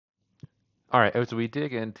All right, as we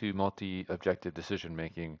dig into multi-objective decision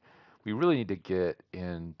making, we really need to get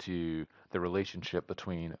into the relationship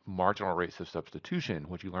between marginal rates of substitution,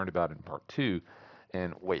 which you learned about in part two,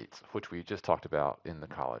 and weights, which we just talked about in the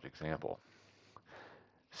college example.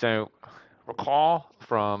 So recall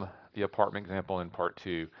from the apartment example in part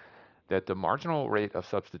two that the marginal rate of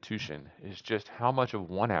substitution is just how much of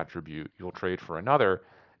one attribute you'll trade for another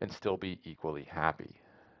and still be equally happy.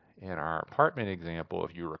 In our apartment example,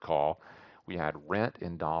 if you recall, we had rent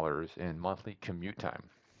in dollars and monthly commute time.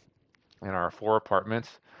 And our four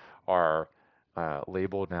apartments are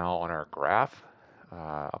labeled now on our graph.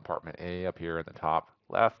 Apartment A up here in the top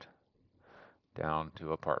left, down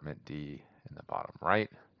to apartment D in the bottom right.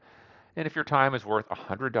 And if your time is worth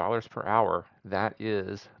 $100 per hour, that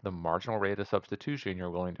is the marginal rate of substitution you're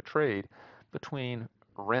willing to trade between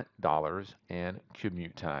rent dollars and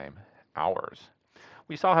commute time hours.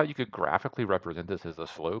 We saw how you could graphically represent this as a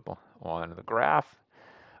slope on the graph.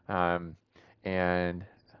 Um, and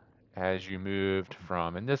as you moved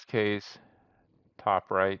from, in this case,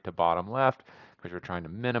 top right to bottom left, because you're trying to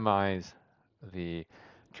minimize the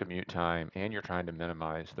commute time and you're trying to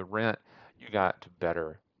minimize the rent, you got to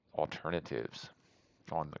better alternatives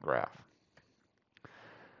on the graph.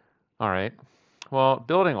 All right, well,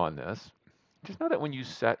 building on this, just know that when you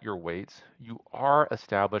set your weights, you are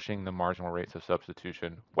establishing the marginal rates of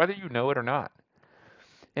substitution, whether you know it or not.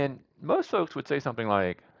 And most folks would say something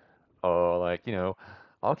like, oh,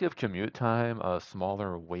 I'll give commute time a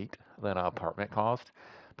smaller weight than an apartment cost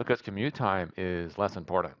because commute time is less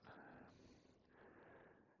important.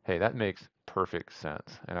 Hey, that makes perfect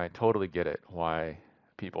sense. And I totally get it why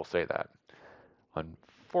people say that.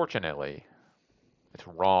 Unfortunately, it's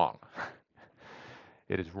wrong.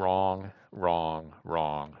 It is wrong, wrong,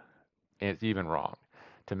 wrong. And it's even wrong.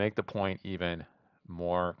 To make the point even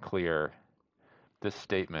more clear, this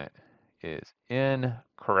statement is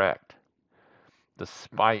incorrect,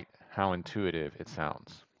 despite how intuitive it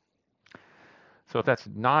sounds. So if that's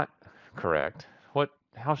not correct,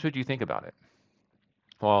 how should you think about it?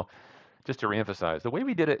 Well, just to reemphasize, the way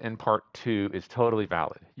we did it in part two is totally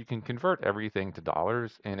valid. You can convert everything to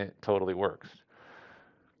dollars and it totally works.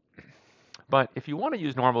 But if you want to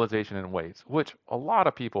use normalization and weights, which a lot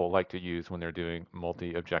of people like to use when they're doing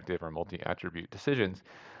multi-objective or multi-attribute decisions,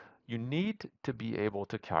 you need to be able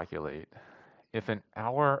to calculate if an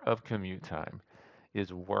hour of commute time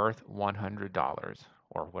is worth $100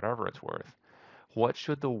 or whatever it's worth, what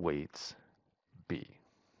should the weights be?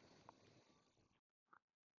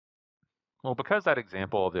 Well, because that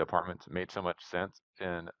example of the apartments made so much sense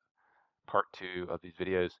in part two of these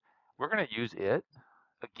videos, we're going to use it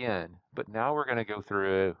again, but now we're going to go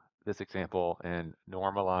through this example and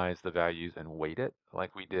normalize the values and weight it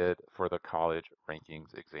like we did for the college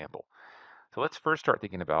rankings example. So let's first start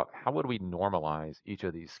thinking about how would we normalize each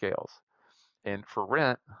of these scales? And for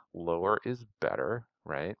rent, lower is better,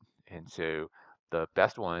 right? And so the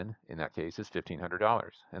best one in that case is $1,500,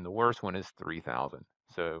 and the worst one is 3,000.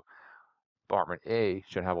 So apartment A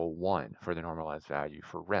should have a 1 for the normalized value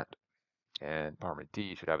for rent, and apartment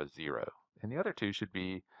D should have a 0. And the other two should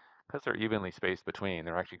be, because they're evenly spaced between,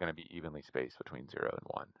 they're actually going to be evenly spaced between 0 and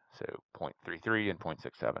 1. So 0.33 and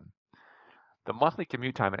 0.67. The monthly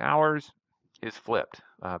commute time in hours is flipped.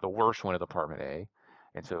 The worst one is apartment A,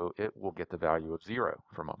 and so it will get the value of 0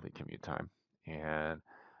 for monthly commute time. And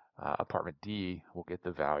apartment D will get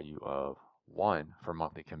the value of 1 for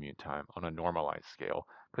monthly commute time on a normalized scale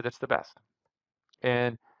because it's the best.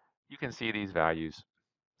 And you can see these values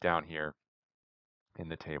down here in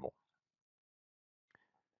the table.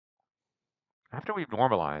 After we've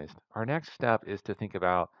normalized, our next step is to think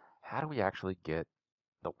about how do we actually get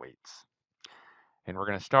the weights. And we're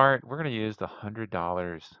going to use the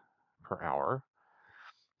 $100 per hour.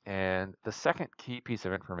 And the second key piece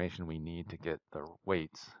of information we need to get the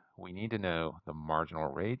weights, we need to know the marginal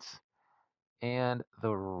rates and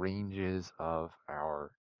the ranges of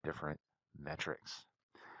our different metrics.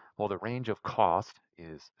 Well, the range of cost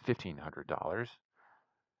is $1,500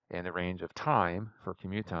 and the range of time for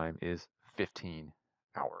commute time is 15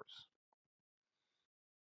 hours.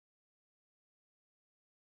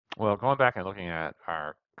 Well, going back and looking at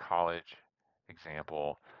our college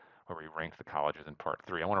example where we ranked the colleges in part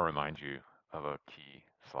three, I want to remind you of a key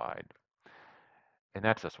slide. And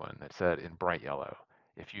that's this one that said in bright yellow,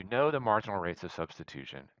 if you know the marginal rates of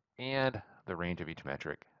substitution and the range of each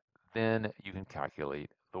metric, then you can calculate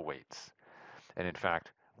the weights. And in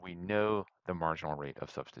fact, we know the marginal rate of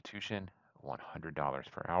substitution, $100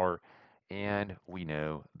 per hour, and we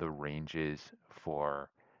know the ranges for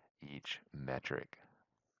each metric.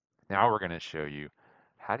 Now we're going to show you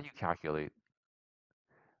how do you calculate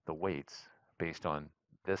the weights based on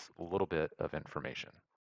this little bit of information.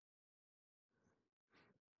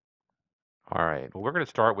 All right, well, we're going to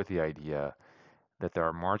start with the idea that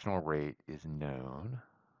our marginal rate is known,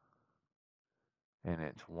 and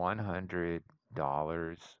it's $100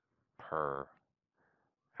 per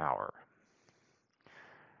hour.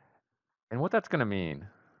 And what that's going to mean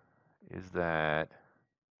is that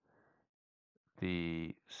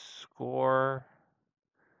the score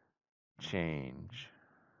change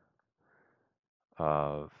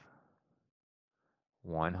of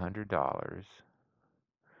 $100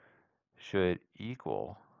 should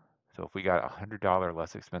equal, so if we got a $100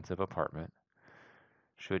 less expensive apartment,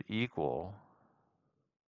 should equal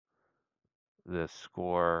the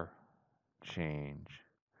score change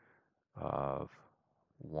of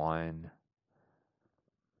 1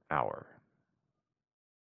 hour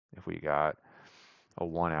if we got a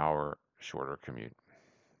 1 hour shorter commute.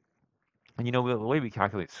 And you know, the way we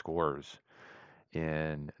calculate scores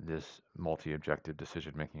in this multi-objective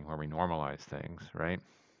decision making where we normalize things, right,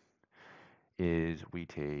 is we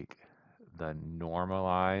take the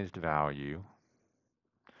normalized value,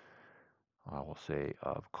 I will say,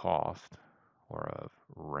 of cost or of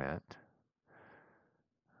rent,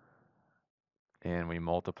 and we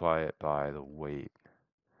multiply it by the weight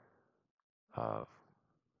of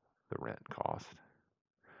the rent cost.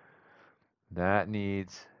 That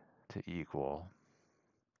needs to equal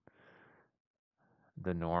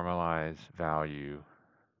the normalized value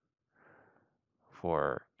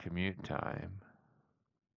for commute time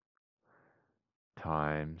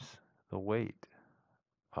times the weight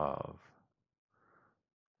of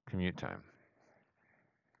commute time.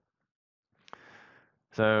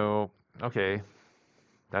 So, okay,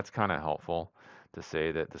 that's kind of helpful to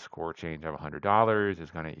say that the score change of $100 is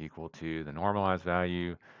going to equal to the normalized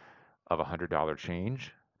value of a $100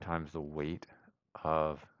 change times the weight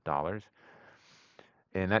of dollars.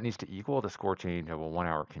 And that needs to equal the score change of a 1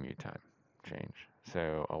 hour commute time change.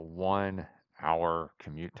 So a 1 hour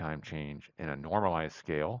commute time change in a normalized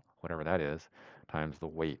scale, whatever that is, times the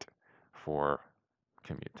weight for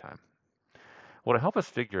commute time. Well, to help us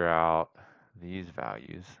figure out these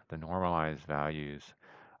values, the normalized values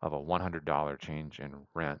of a $100 change in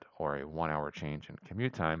rent or a 1 hour change in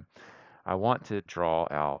commute time, I want to draw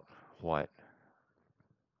out what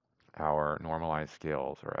our normalized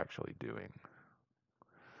scales are actually doing.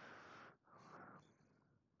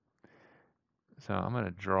 So I'm going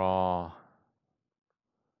to draw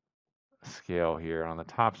a scale here. On the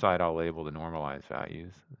top side, I'll label the normalized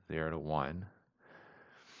values, 0 to 1.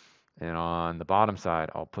 And on the bottom side,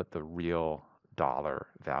 I'll put the real dollar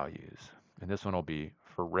values. And this one will be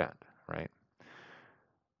for rent, right?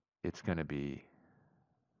 It's going to be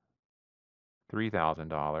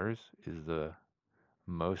 $3,000 is the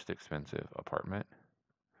most expensive apartment,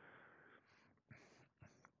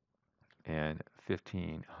 and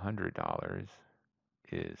 $1,500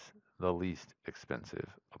 is the least expensive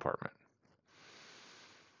apartment.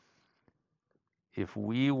 If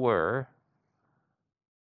we were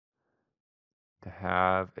to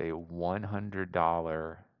have a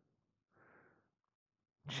 $100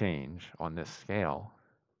 change on this scale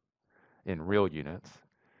in real units,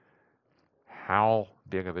 how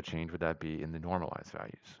big of a change would that be in the normalized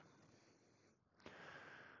values?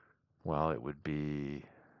 Well, it would be,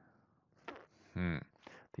 the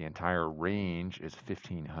entire range is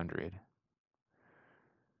 1,500,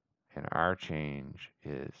 and our change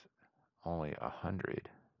is only 100.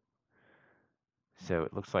 So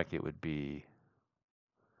it looks like it would be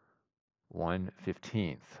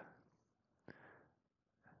 1/15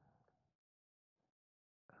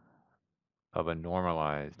 of a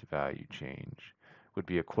normalized value change would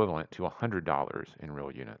be equivalent to $100 in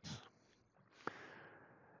real units.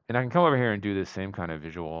 And I can come over here and do the same kind of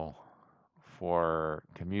visual for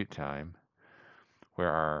commute time,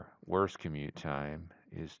 where our worst commute time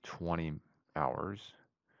is 20 hours,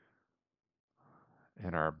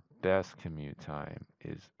 and our best commute time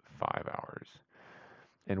is 5 hours.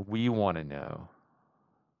 And we want to know,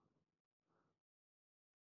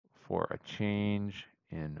 for a change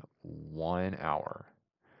in 1 hour,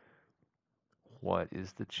 what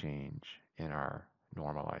is the change in our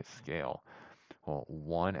normalized scale? Well,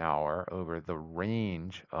 1 hour over the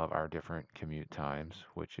range of our different commute times,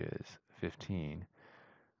 which is 15,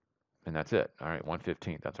 and that's it. All right,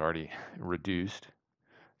 1/15, that's already reduced.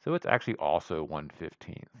 So it's actually also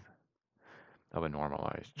 1/15 of a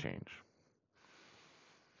normalized change.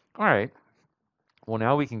 All right, well,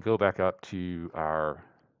 now we can go back up to our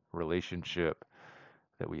relationship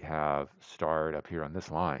that we have starred up here on this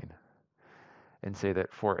line and say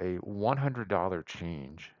that for a $100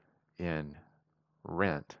 change in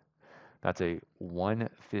rent, That's a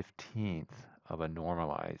 1/15 of a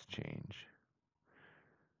normalized change.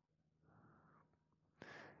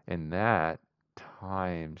 And that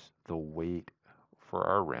times the weight for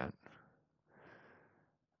our rent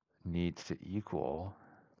needs to equal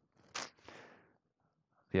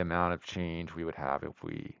the amount of change we would have if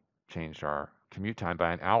we changed our commute time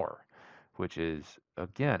by an hour, which is,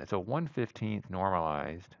 again, it's a 1/15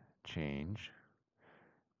 normalized change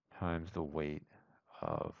times the weight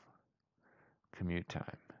of commute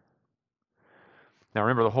time. Now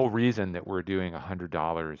remember, the whole reason that we're doing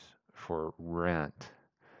 $100 for rent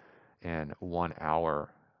and 1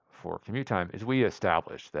 hour for commute time is we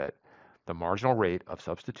established that the marginal rate of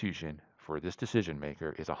substitution for this decision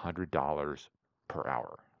maker is $100 per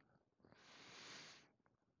hour.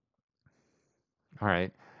 All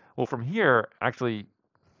right. Well, from here, actually,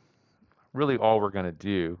 really all we're going to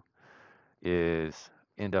do is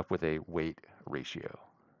end up with a weight ratio.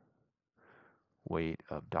 Weight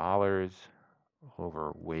of dollars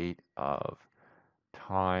over weight of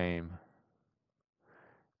time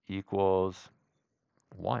equals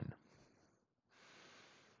 1.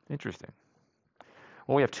 Interesting.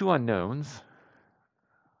 Well, we have two unknowns,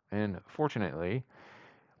 and fortunately,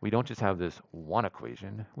 we don't just have this one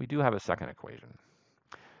equation, we do have a second equation.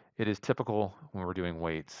 It is typical when we're doing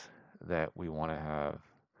weights that we want to have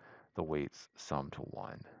the weights sum to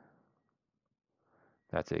 1.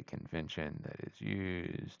 That's a convention that is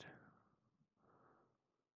used.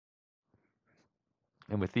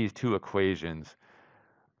 And with these two equations,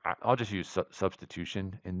 I'll just use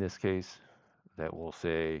substitution in this case, that will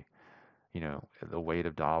say, the weight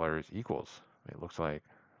of dollars equals, it looks like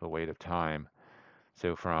the weight of time.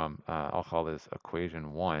 So from, I'll call this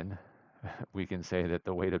equation 1, we can say that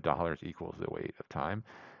the weight of dollars equals the weight of time.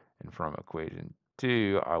 And from equation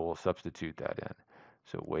 2, I will substitute that in.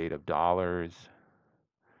 So weight of dollars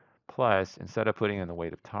plus, instead of putting in the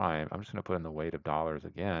weight of time, I'm just going to put in the weight of dollars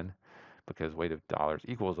again, because weight of dollars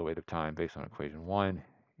equals the weight of time based on equation 1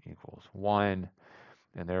 equals 1.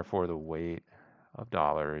 And therefore, the weight of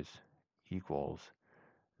dollars equals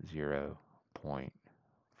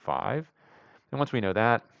 0.5. And once we know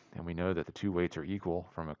that, and we know that the two weights are equal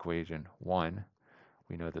from equation 1,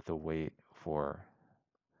 we know that the weight for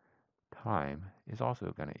time is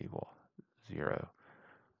also going to equal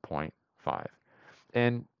 0.5.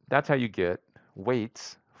 And that's how you get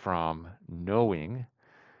weights from knowing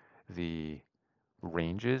the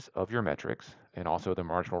ranges of your metrics and also the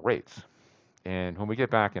marginal rates. And when we get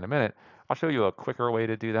back in a minute, I'll show you a quicker way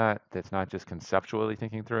to do that that's not just conceptually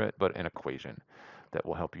thinking through it, but an equation that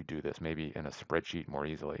will help you do this, maybe in a spreadsheet more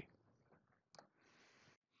easily.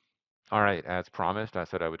 All right, as promised, I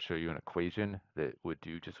said I would show you an equation that would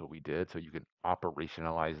do just what we did, so you can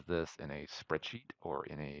operationalize this in a spreadsheet or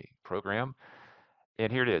in a program.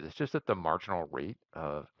 And here it is. It's just at the marginal rate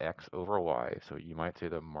of X over Y. So you might say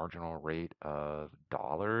the marginal rate of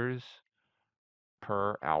dollars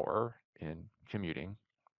per hour in commuting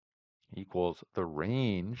equals the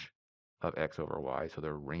range of X over Y. So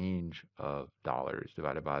the range of dollars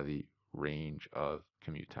divided by the range of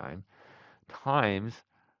commute time times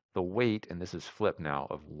the weight, and this is flipped now,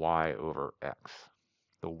 of Y over X,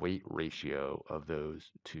 the weight ratio of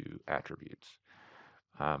those two attributes.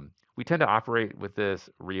 We tend to operate with this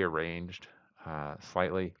rearranged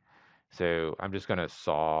slightly. So I'm just going to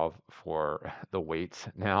solve for the weights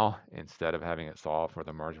now instead of having it solve for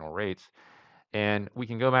the marginal rates. And we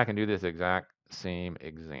can go back and do this exact same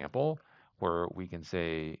example where we can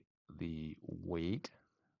say the weight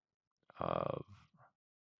of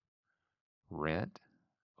rent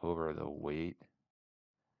over the weight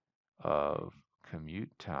of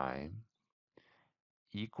commute time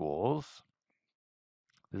equals,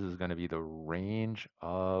 this is going to be the range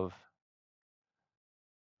of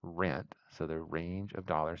rent, so the range of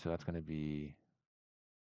dollars, so that's going to be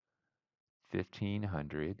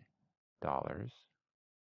 $1,500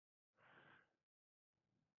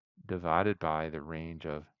 divided by the range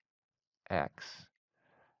of X.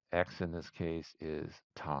 X in this case is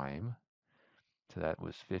time, so that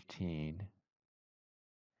was 15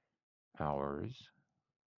 hours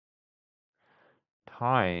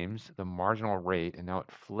times the marginal rate, and now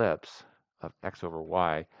it flips, of X over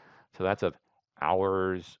Y, so that's of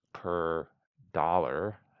hours per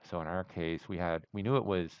dollar. So in our case, we knew it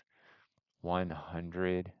was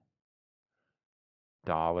 $100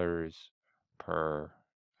 per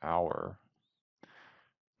hour.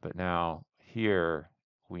 But now here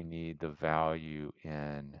we need the value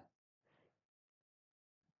in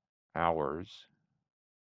hours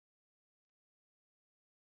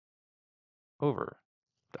over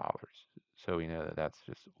dollars. So we know that that's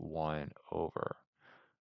just 1 over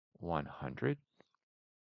 100.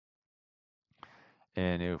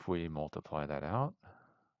 And if we multiply that out,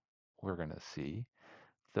 we're going to see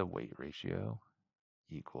the weight ratio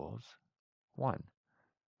equals 1,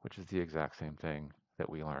 which is the exact same thing that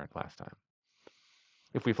we learned last time.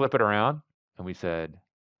 If we flip it around and we said,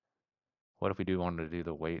 what if we wanted to do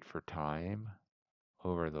the weight for time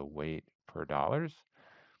over the weight per dollars?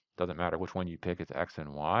 Doesn't matter which one you pick, it's X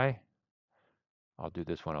and Y. I'll do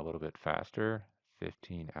this one a little bit faster.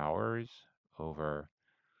 15 hours over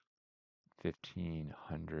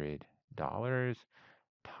 $1,500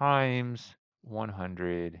 times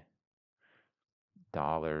 $100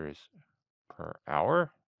 per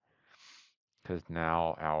hour, because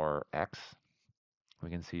now our X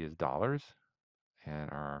we can see is dollars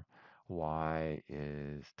and our Y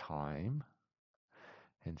is time.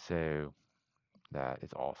 And so that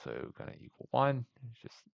is also going to equal 1. It's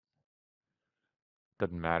just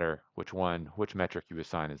doesn't matter which metric you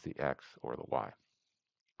assign as the X or the Y.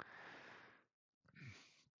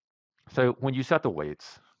 So when you set the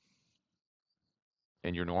weights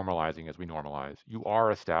and you're normalizing as we normalize, you are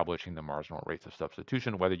establishing the marginal rates of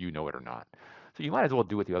substitution, whether you know it or not. So you might as well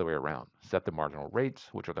do it the other way around. Set the marginal rates,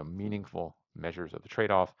 which are the meaningful measures of the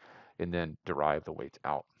trade-off, and then derive the weights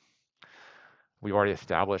out. We've already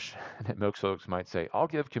established that most folks might say, I'll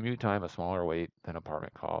give commute time a smaller weight than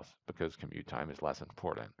apartment costs because commute time is less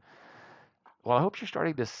important. Well, I hope you're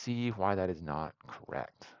starting to see why that is not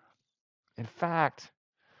correct. In fact,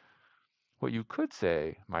 what you could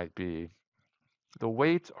say might be the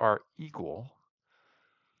weights are equal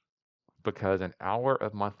because an hour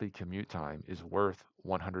of monthly commute time is worth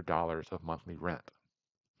 $100 of monthly rent.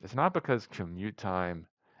 It's not because commute time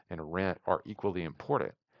and rent are equally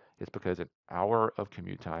important. It's because an hour of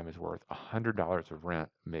commute time is worth $100 of rent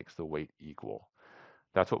makes the weight equal.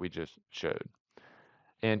 That's what we just showed.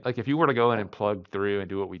 And like if you were to go in and plug through and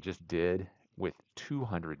do what we just did with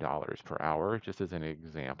 $200 per hour, just as an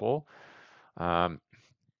example,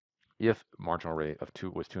 if marginal rate of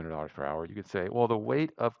was $200 per hour, you could say, well, the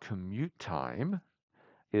weight of commute time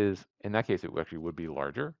is, in that case, it actually would be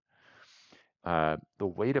larger. The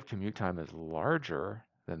weight of commute time is larger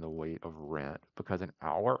than the weight of rent because an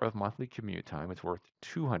hour of monthly commute time is worth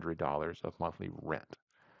 $200 of monthly rent.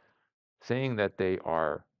 Saying that they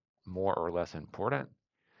are more or less important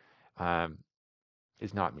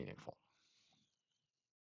is not meaningful.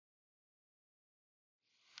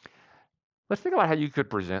 Let's think about how you could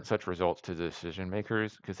present such results to decision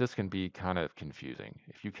makers, because this can be kind of confusing.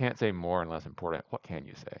 If you can't say more and less important, what can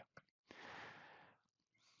you say?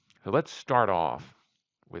 So let's start off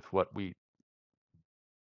with what we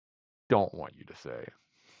don't want you to say.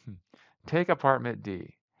 Take apartment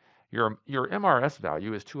D. Your MRS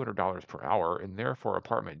value is $200 per hour, and therefore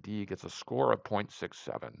apartment D gets a score of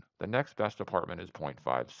 0.67. The next best apartment is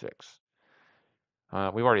 0.56.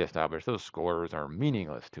 We've already established those scores are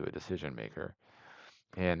meaningless to a decision maker,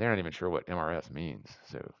 and they're not even sure what MRS means.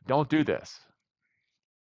 So don't do this.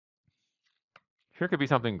 Here could be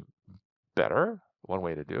something better, one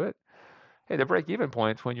way to do it. Hey, the break-even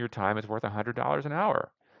point's when your time is worth $100 an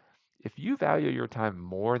hour. If you value your time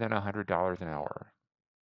more than $100 an hour,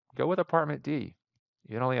 go with apartment D.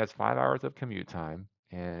 It only has 5 hours of commute time,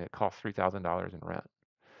 and it costs $3,000 in rent.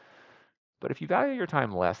 But if you value your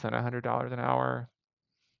time less than $100 an hour,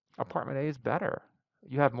 apartment A is better.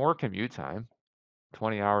 You have more commute time,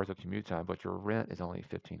 20 hours of commute time, but your rent is only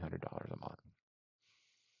 $1,500 a month.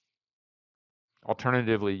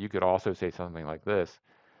 Alternatively, you could also say something like this.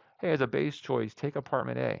 Hey, as a base choice, take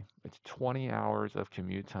apartment A. It's 20 hours of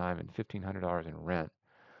commute time and $1,500 in rent.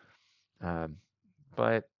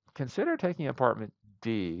 But consider taking apartment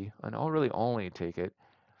D, and I'll really only take it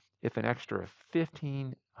if an extra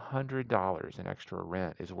 $1,500 in extra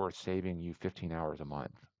rent is worth saving you 15 hours a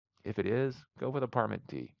month. If it is, go with apartment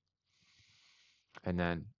D. And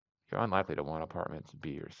then you're unlikely to want apartments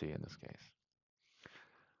B or C in this case.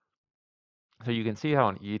 So you can see how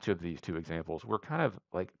in each of these two examples, we're kind of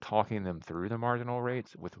like talking them through the marginal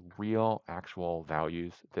rates with real actual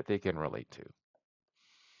values that they can relate to.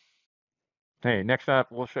 Hey, next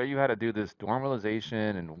up, we'll show you how to do this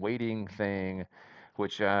normalization and weighting thing,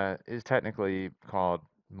 which is technically called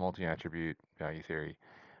multi-attribute value theory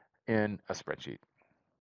in a spreadsheet.